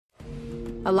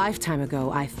A lifetime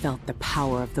ago, I felt the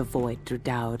power of the Void through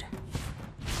Daud.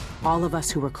 All of us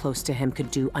who were close to him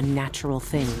could do unnatural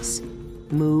things.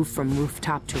 Move from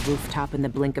rooftop to rooftop in the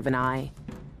blink of an eye.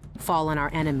 Fall on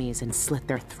our enemies and slit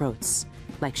their throats,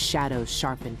 like shadows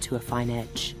sharpened to a fine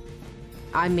edge.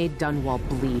 I made Dunwall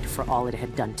bleed for all it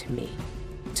had done to me,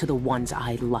 to the ones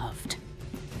I loved.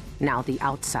 Now the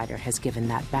outsider has given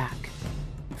that back,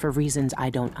 for reasons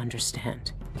I don't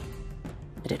understand.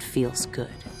 But it feels good.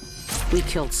 We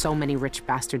killed so many rich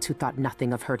bastards who thought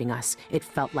nothing of hurting us. It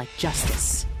felt like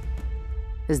justice.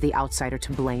 Is the outsider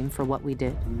to blame for what we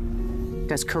did?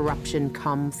 Does corruption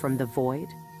come from the Void,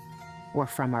 or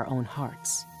from our own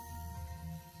hearts?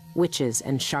 Witches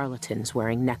and charlatans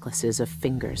wearing necklaces of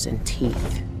fingers and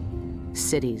teeth.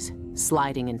 Cities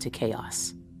sliding into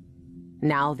chaos.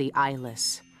 Now the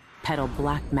eyeless peddle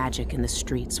black magic in the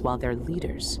streets while their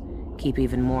leaders keep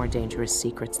even more dangerous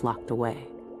secrets locked away.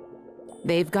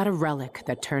 They've got a relic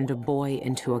that turned a boy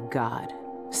into a god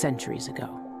centuries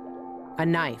ago. A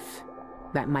knife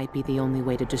that might be the only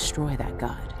way to destroy that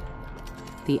god.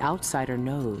 The outsider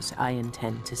knows I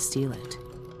intend to steal it.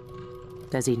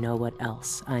 Does he know what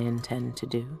else I intend to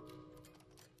do?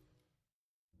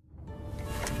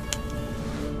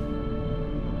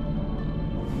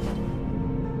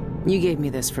 You gave me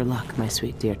this for luck, my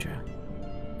sweet Deirdre.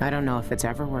 I don't know if it's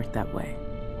ever worked that way,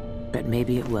 but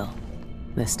maybe it will,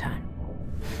 this time.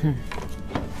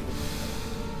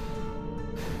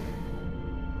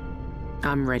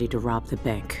 I'm ready to rob the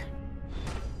bank.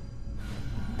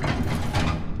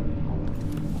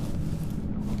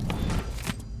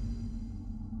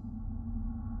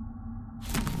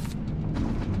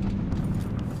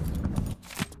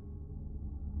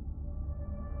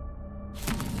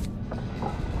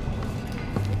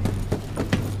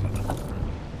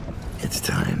 It's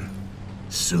time.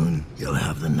 Soon you'll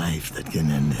have the knife that can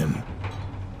end him.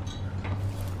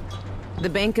 The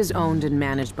bank is owned and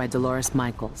managed by Dolores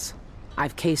Michaels.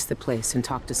 I've cased the place and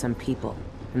talked to some people,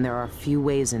 and there are a few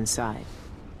ways inside.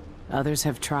 Others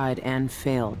have tried and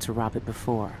failed to rob it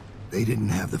before. They didn't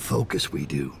have the focus we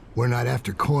do. We're not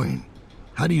after coin.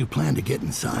 How do you plan to get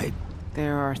inside?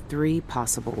 There are 3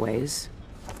 possible ways.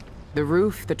 The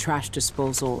roof, the trash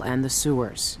disposal, and the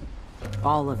sewers.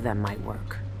 All of them might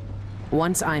work.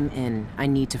 Once I'm in, I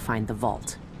need to find the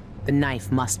vault. The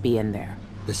knife must be in there.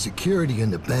 The security in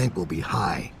the bank will be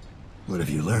high. What have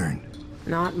you learned?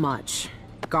 Not much.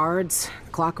 Guards,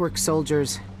 clockwork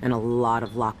soldiers, and a lot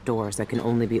of locked doors that can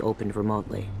only be opened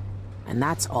remotely. And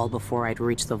that's all before I'd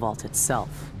reach the vault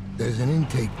itself. There's an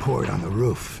intake port on the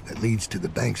roof that leads to the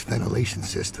bank's ventilation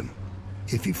system.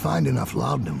 If you find enough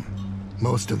laudanum,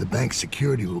 most of the bank's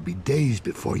security will be dazed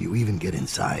before you even get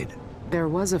inside. There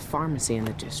was a pharmacy in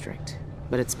the district,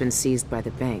 but it's been seized by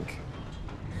the bank.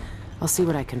 I'll see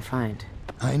what I can find.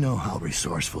 I know how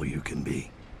resourceful you can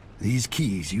be. These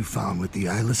keys you found with the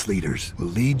eyeless leaders will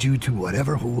lead you to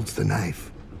whatever holds the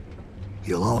knife.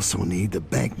 You'll also need the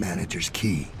bank manager's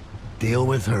key. Deal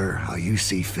with her how you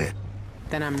see fit.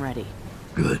 Then I'm ready.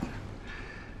 Good.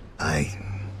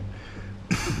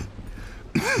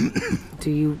 Do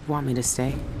you want me to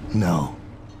stay? No.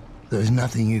 There's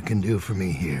nothing you can do for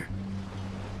me here.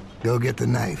 Go get the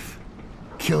knife.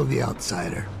 Kill the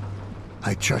outsider.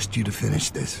 I trust you to finish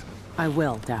this. I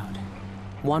will, Daud.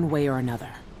 One way or another.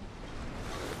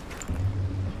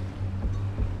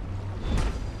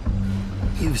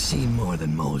 You've seen more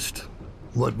than most.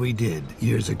 What we did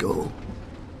years ago.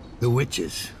 The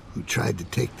witches who tried to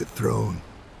take the throne.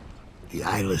 The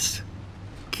eyeless,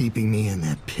 keeping me in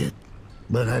that pit.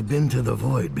 But I've been to the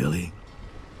Void, Billie.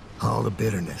 All the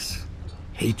bitterness,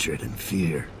 hatred and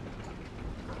fear.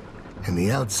 And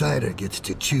the outsider gets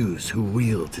to choose who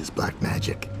wields his black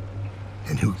magic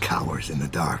and who cowers in the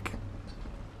dark.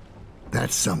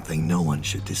 That's something no one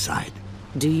should decide.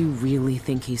 Do you really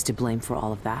think he's to blame for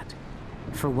all of that?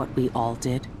 For what we all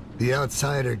did? The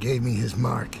outsider gave me his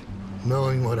mark,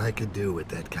 knowing what I could do with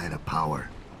that kind of power.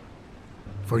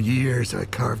 For years, I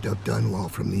carved up Dunwall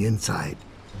from the inside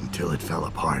until it fell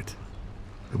apart.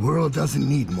 The world doesn't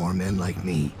need more men like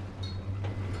me.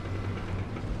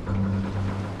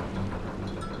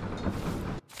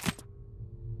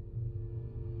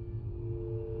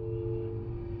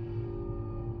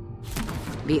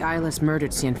 The eyeless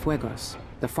murdered Cienfuegos,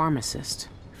 the pharmacist,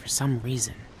 for some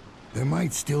reason. There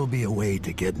might still be a way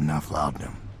to get enough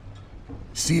laudanum.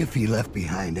 See if he left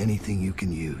behind anything you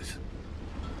can use.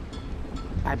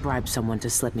 I bribed someone to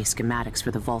slip me schematics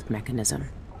for the vault mechanism.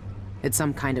 It's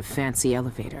some kind of fancy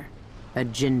elevator. A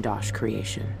Jindosh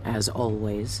creation, as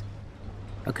always.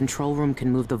 A control room can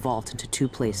move the vault into 2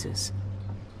 places.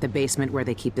 The basement where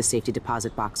they keep the safety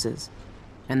deposit boxes,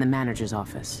 and the manager's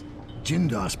office.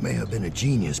 Jindos may have been a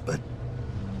genius, but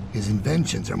his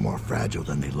inventions are more fragile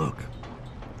than they look.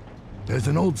 There's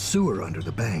an old sewer under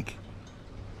the bank.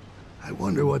 I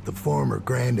wonder what the former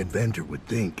grand inventor would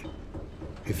think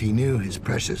if he knew his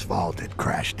precious vault had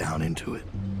crashed down into it.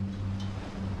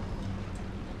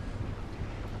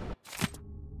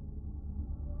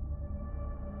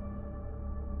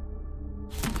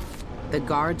 The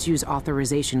guards use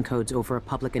authorization codes over a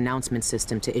public announcement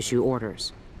system to issue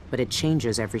orders, but it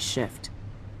changes every shift.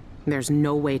 There's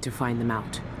no way to find them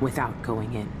out without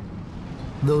going in.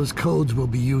 Those codes will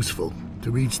be useful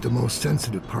to reach the most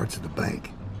sensitive parts of the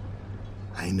bank.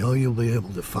 I know you'll be able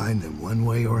to find them one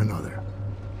way or another.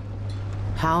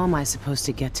 How am I supposed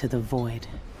to get to the Void?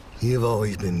 You've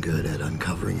always been good at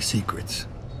uncovering secrets.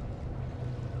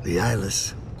 The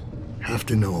Eyeless have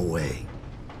to know a way.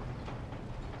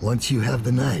 Once you have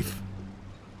the knife,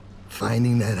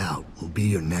 finding that out will be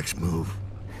your next move.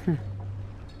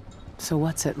 So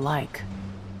what's it like?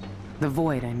 The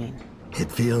Void, I mean.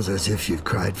 It feels as if you've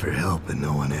cried for help and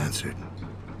no one answered.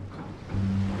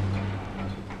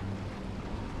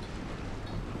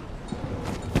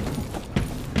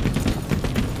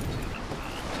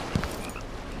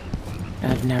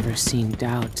 I've never seen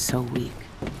Daud so weak.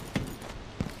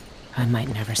 I might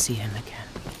never see him again.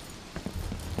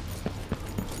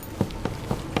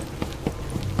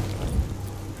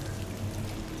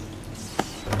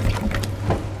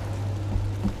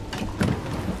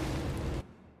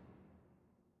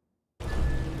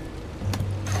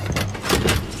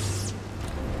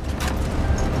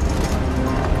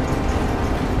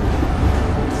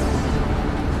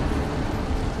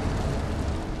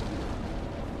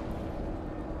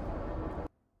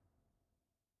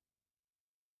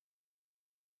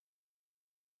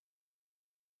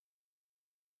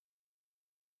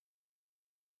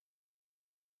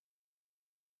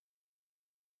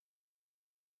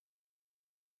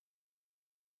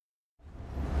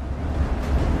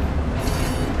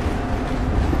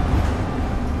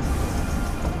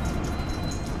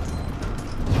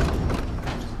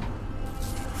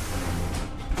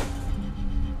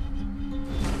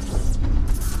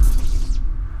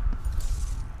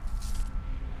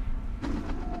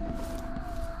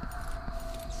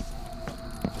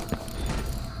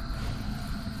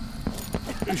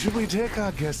 Should we take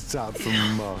our guests out for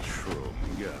mushroom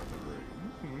gathering?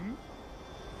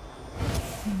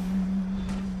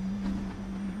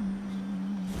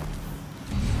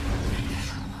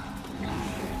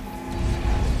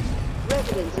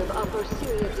 Residents of Upper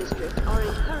Syria District are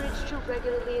encouraged to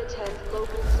regularly attend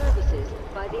local services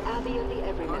by the Abbey of the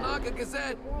Everyman. Karnaca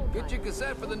Gazette! Get your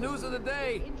Gazette for the news of the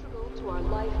day! Integral to our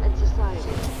life and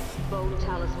society. Bone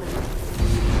talismans.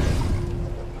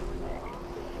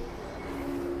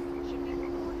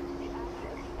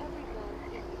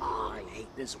 I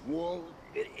hate this wall.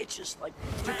 It itches like...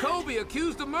 Jacoby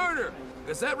accused of murder!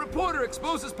 Gazette reporter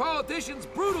exposes politician's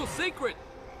brutal secret!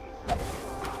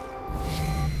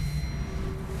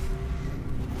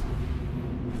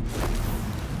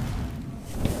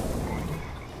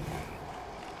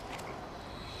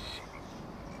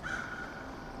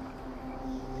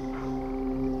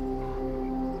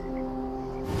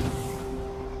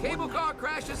 Cable car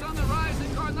crashes on the rise in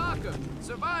Karnaca.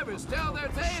 Survivors tell their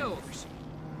tales.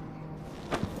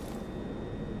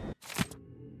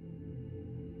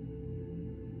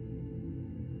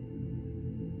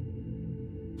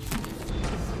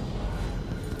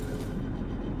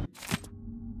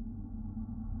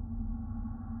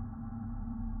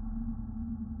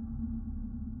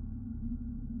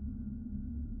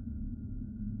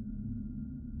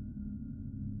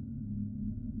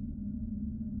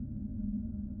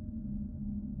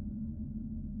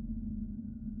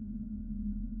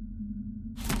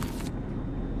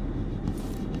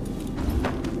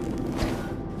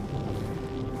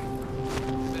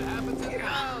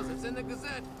 In the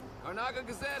Gazette. Karnaca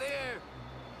Gazette here.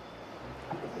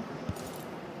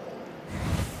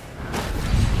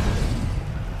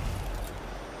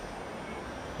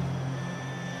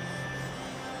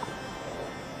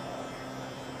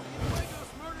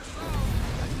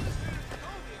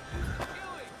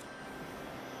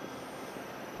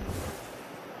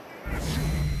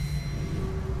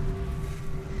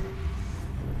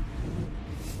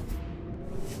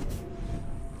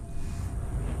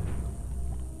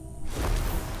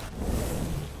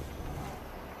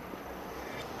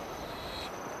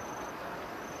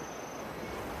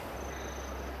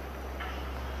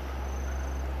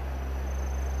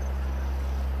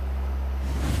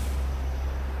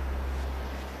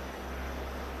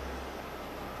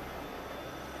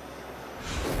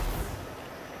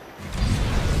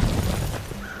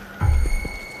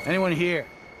 Anyone here?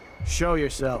 Show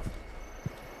yourself.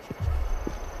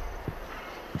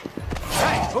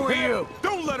 Hey, who are you?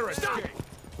 Don't let her escape!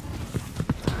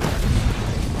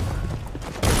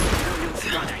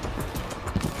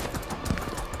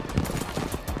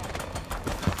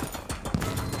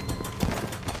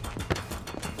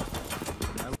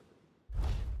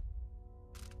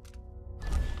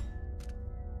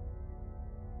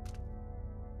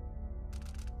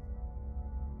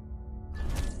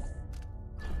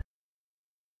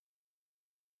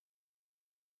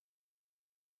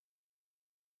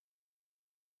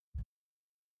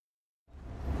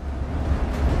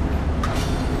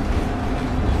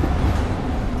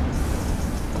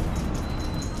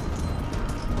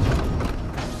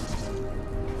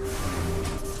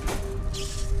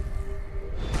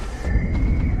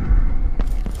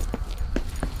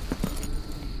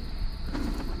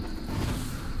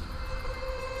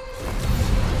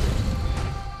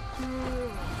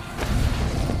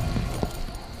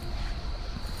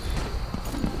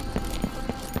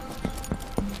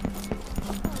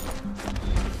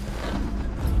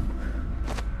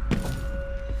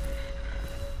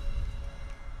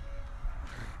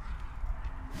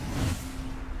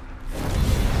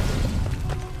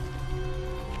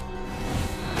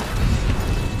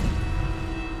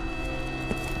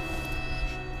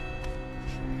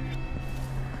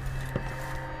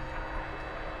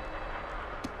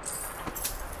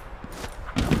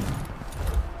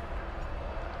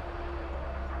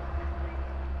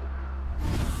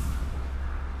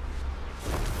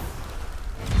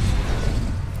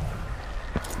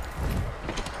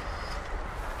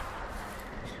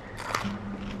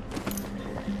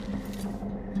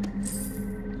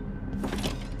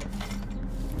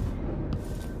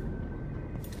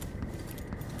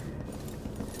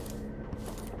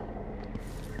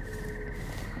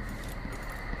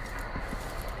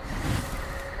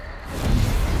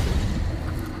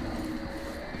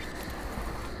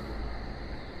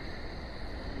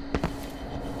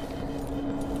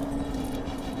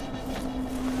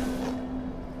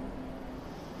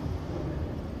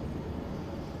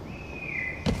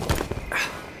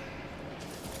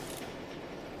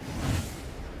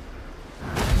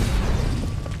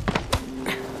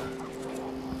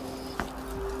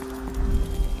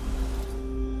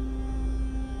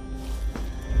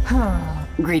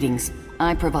 Greetings.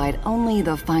 I provide only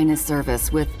the finest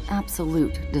service with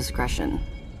absolute discretion.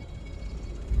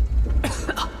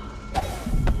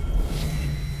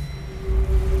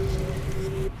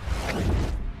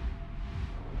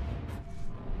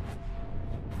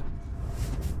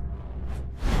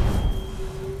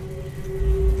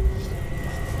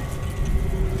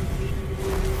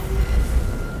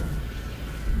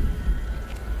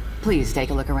 Please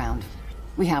take a look around.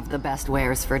 We have the best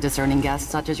wares for discerning guests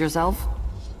such as yourself.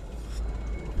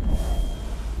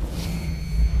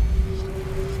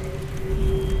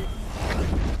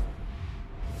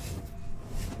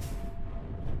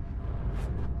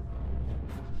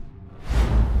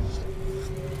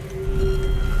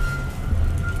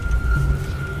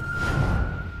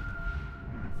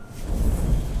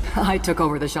 I took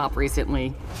over the shop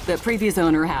recently. The previous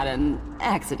owner had an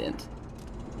accident.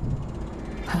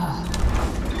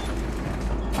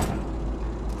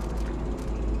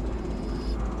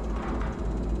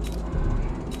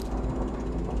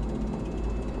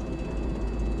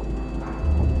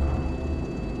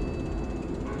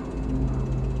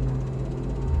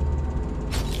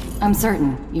 I'm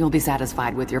certain you'll be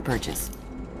satisfied with your purchase.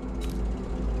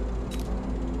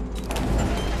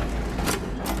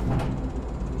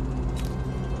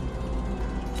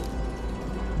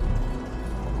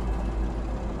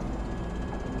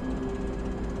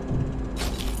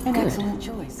 An excellent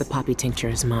choice. The poppy tincture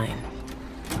is mine.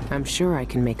 I'm sure I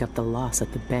can make up the loss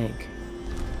at the bank.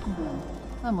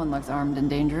 Someone looks armed and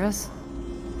dangerous.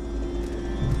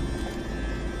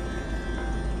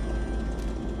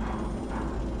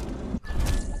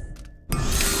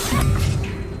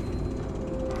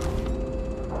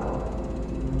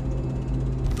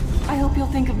 I hope you'll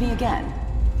think of me again.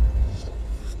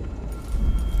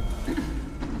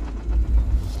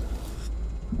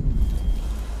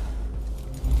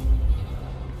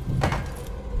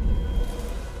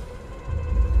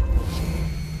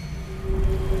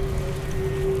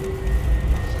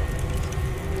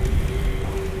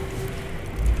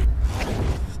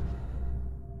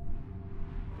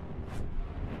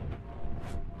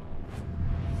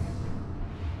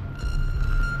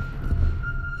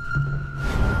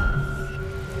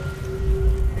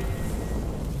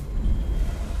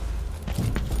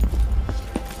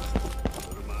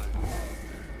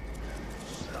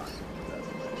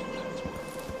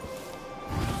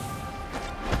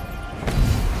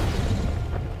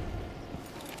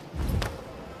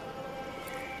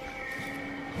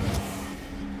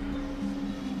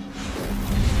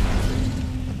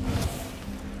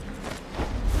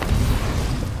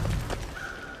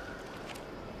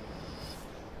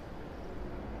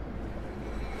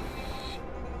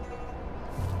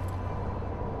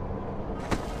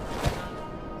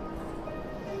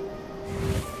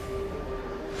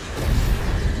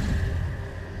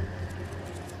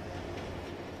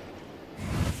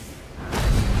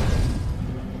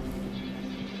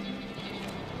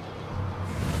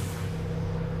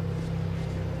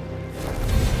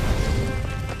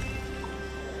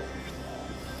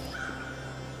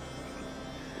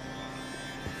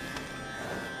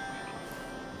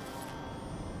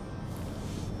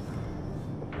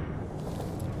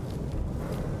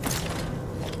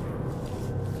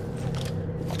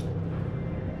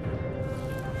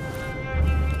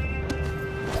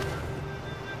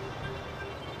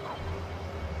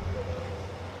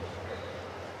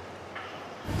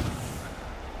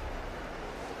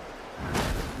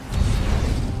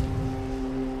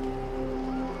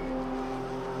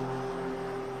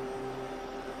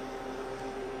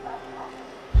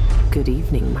 Good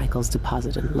evening, Michael's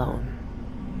Deposit and Loan.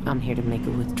 I'm here to make a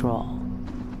withdrawal.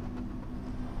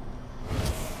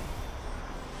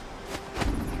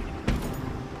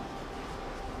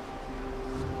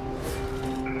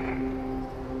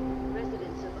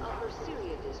 Residents of Upper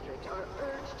Syria District are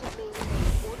urged to maintain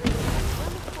orderly and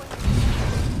well-appointed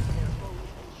in their homes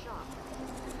and shops.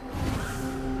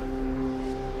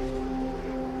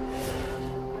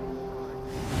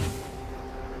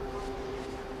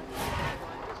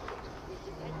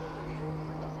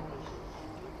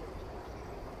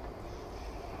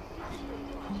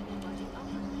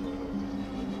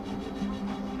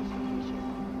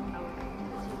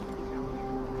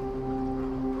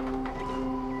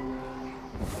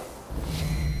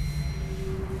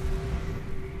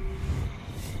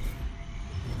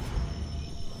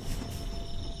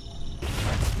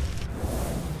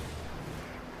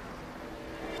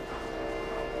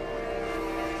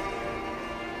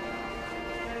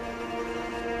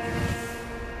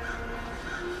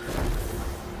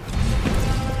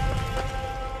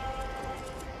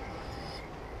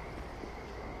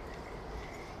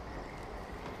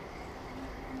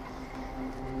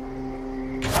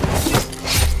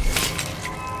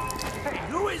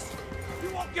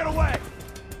 Get away!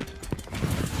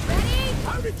 Ready?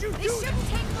 How did you This do shouldn't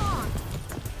take long.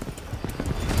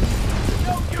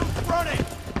 No use running!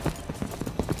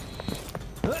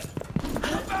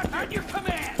 Back at your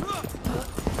command!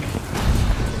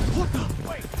 What the?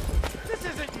 Wait! This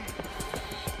isn't...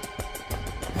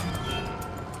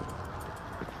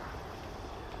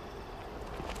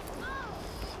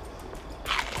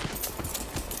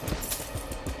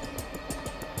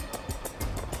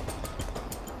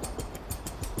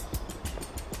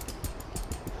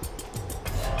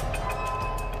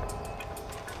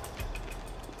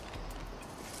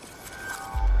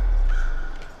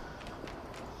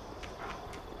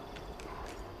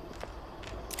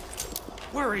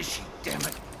 Where is she, damn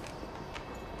it?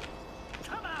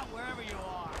 Come out wherever you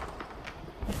are.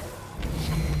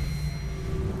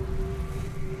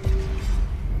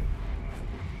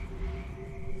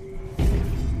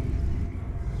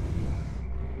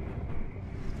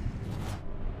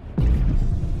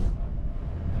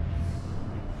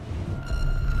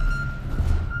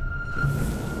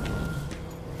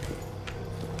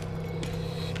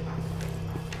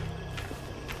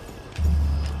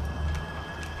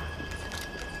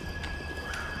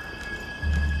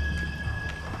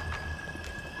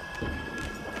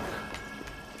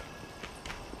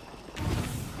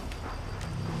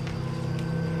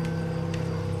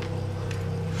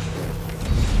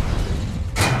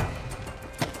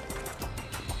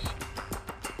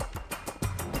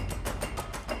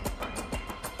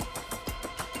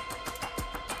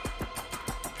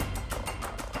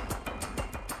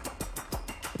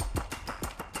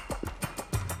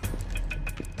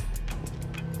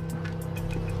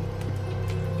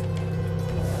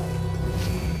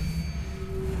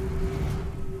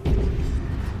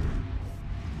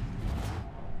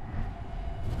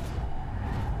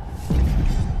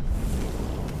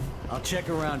 I'll check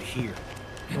around here.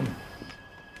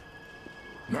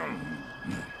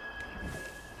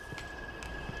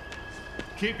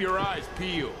 Keep your eyes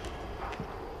peeled.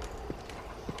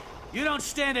 You don't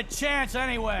stand a chance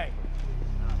anyway.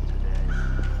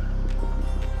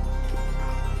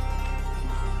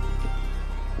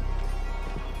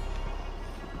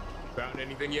 Found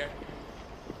anything yet?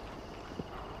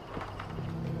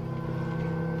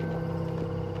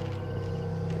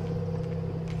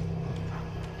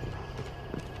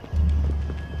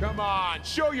 Come on,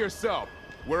 show yourself.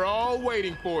 We're all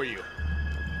waiting for you.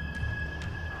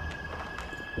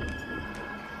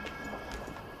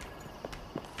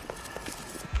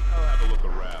 I'll have a look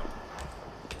around.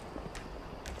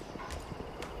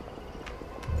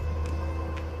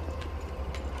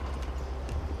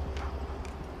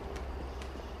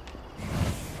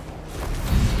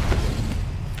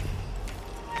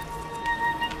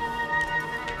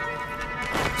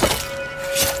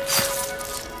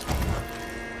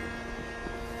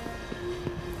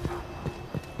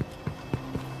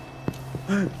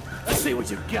 Let's see what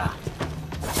you got.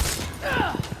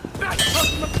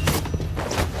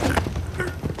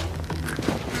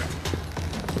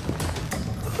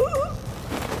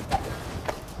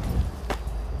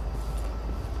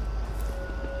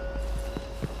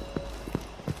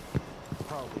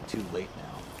 Probably too late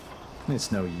now.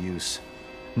 It's no use.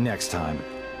 Next time.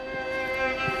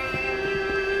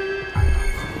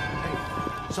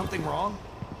 Hey, something wrong?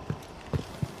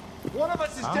 One of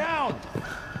us is down!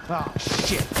 Oh,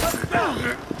 shit. Let's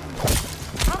go!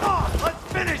 Come on, let's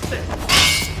finish this!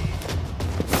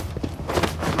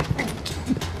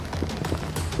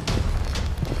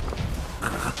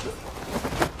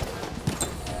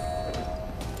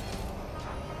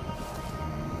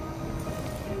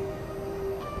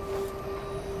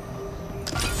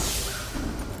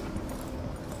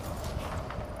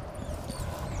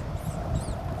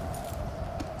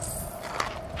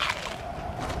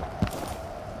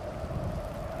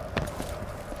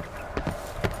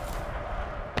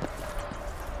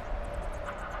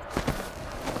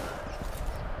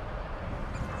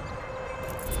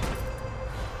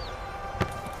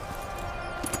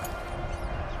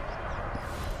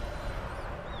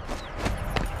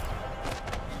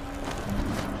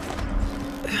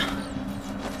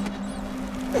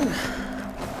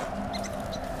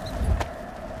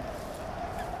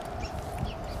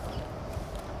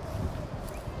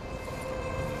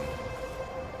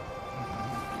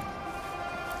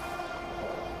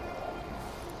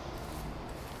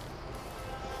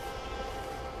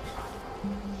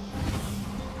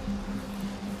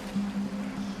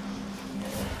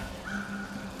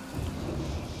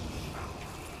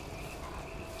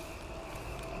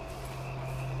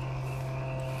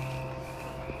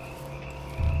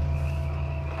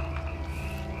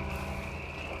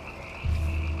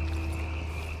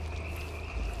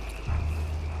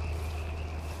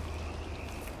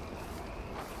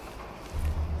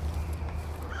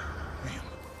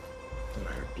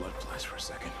 stabilize for a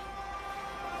second.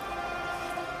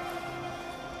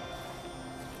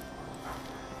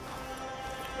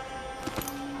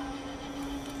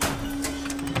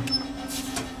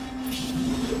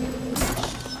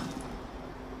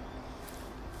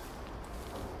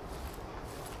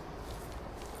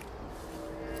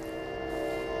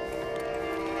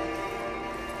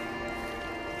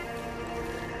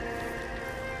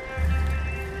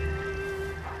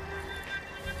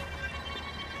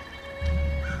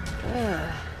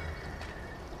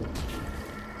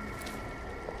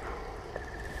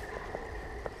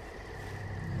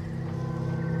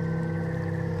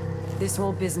 This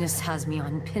whole business has me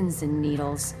on pins and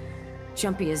needles.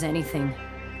 Jumpy as anything.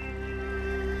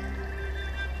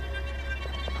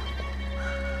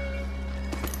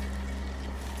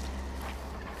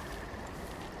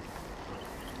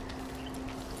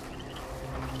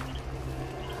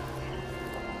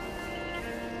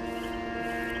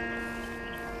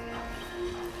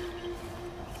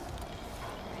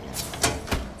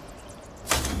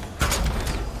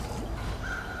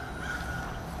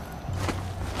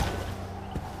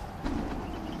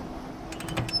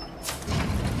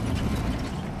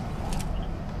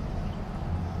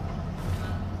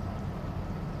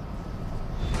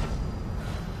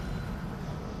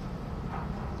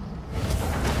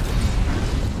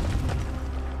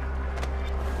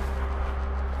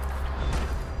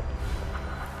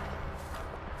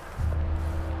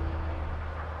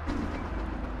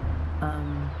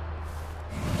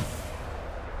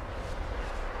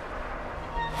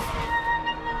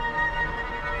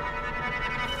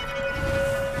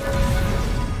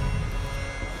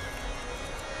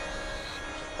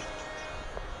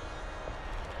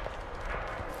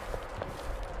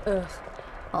 Ugh,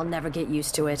 I'll never get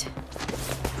used to it.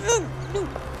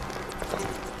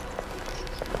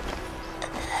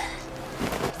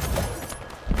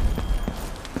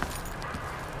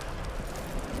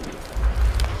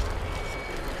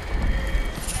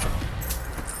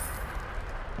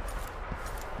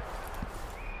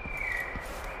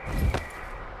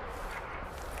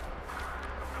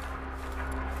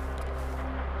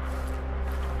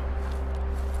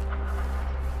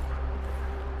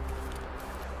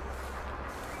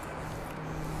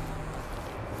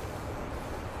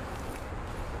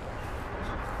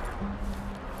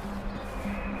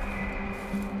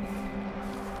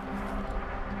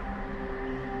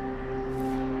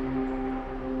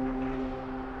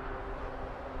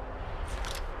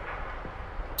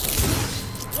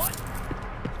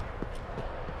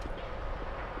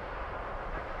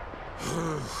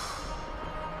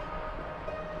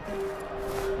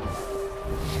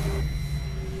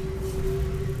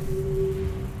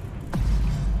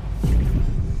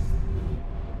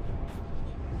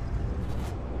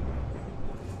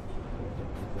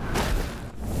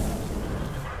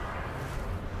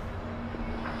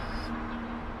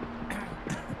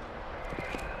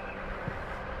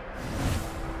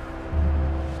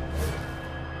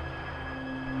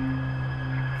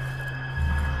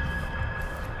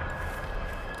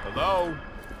 Hello?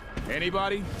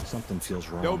 Anybody? Something feels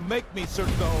wrong. Don't make me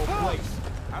search the whole place.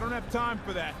 I don't have time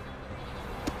for that.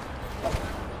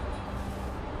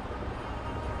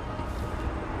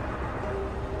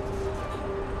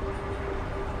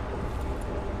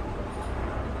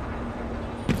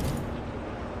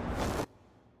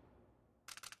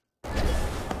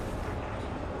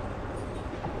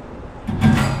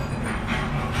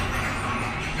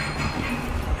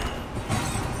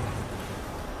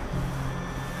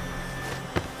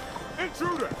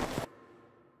 Intruder!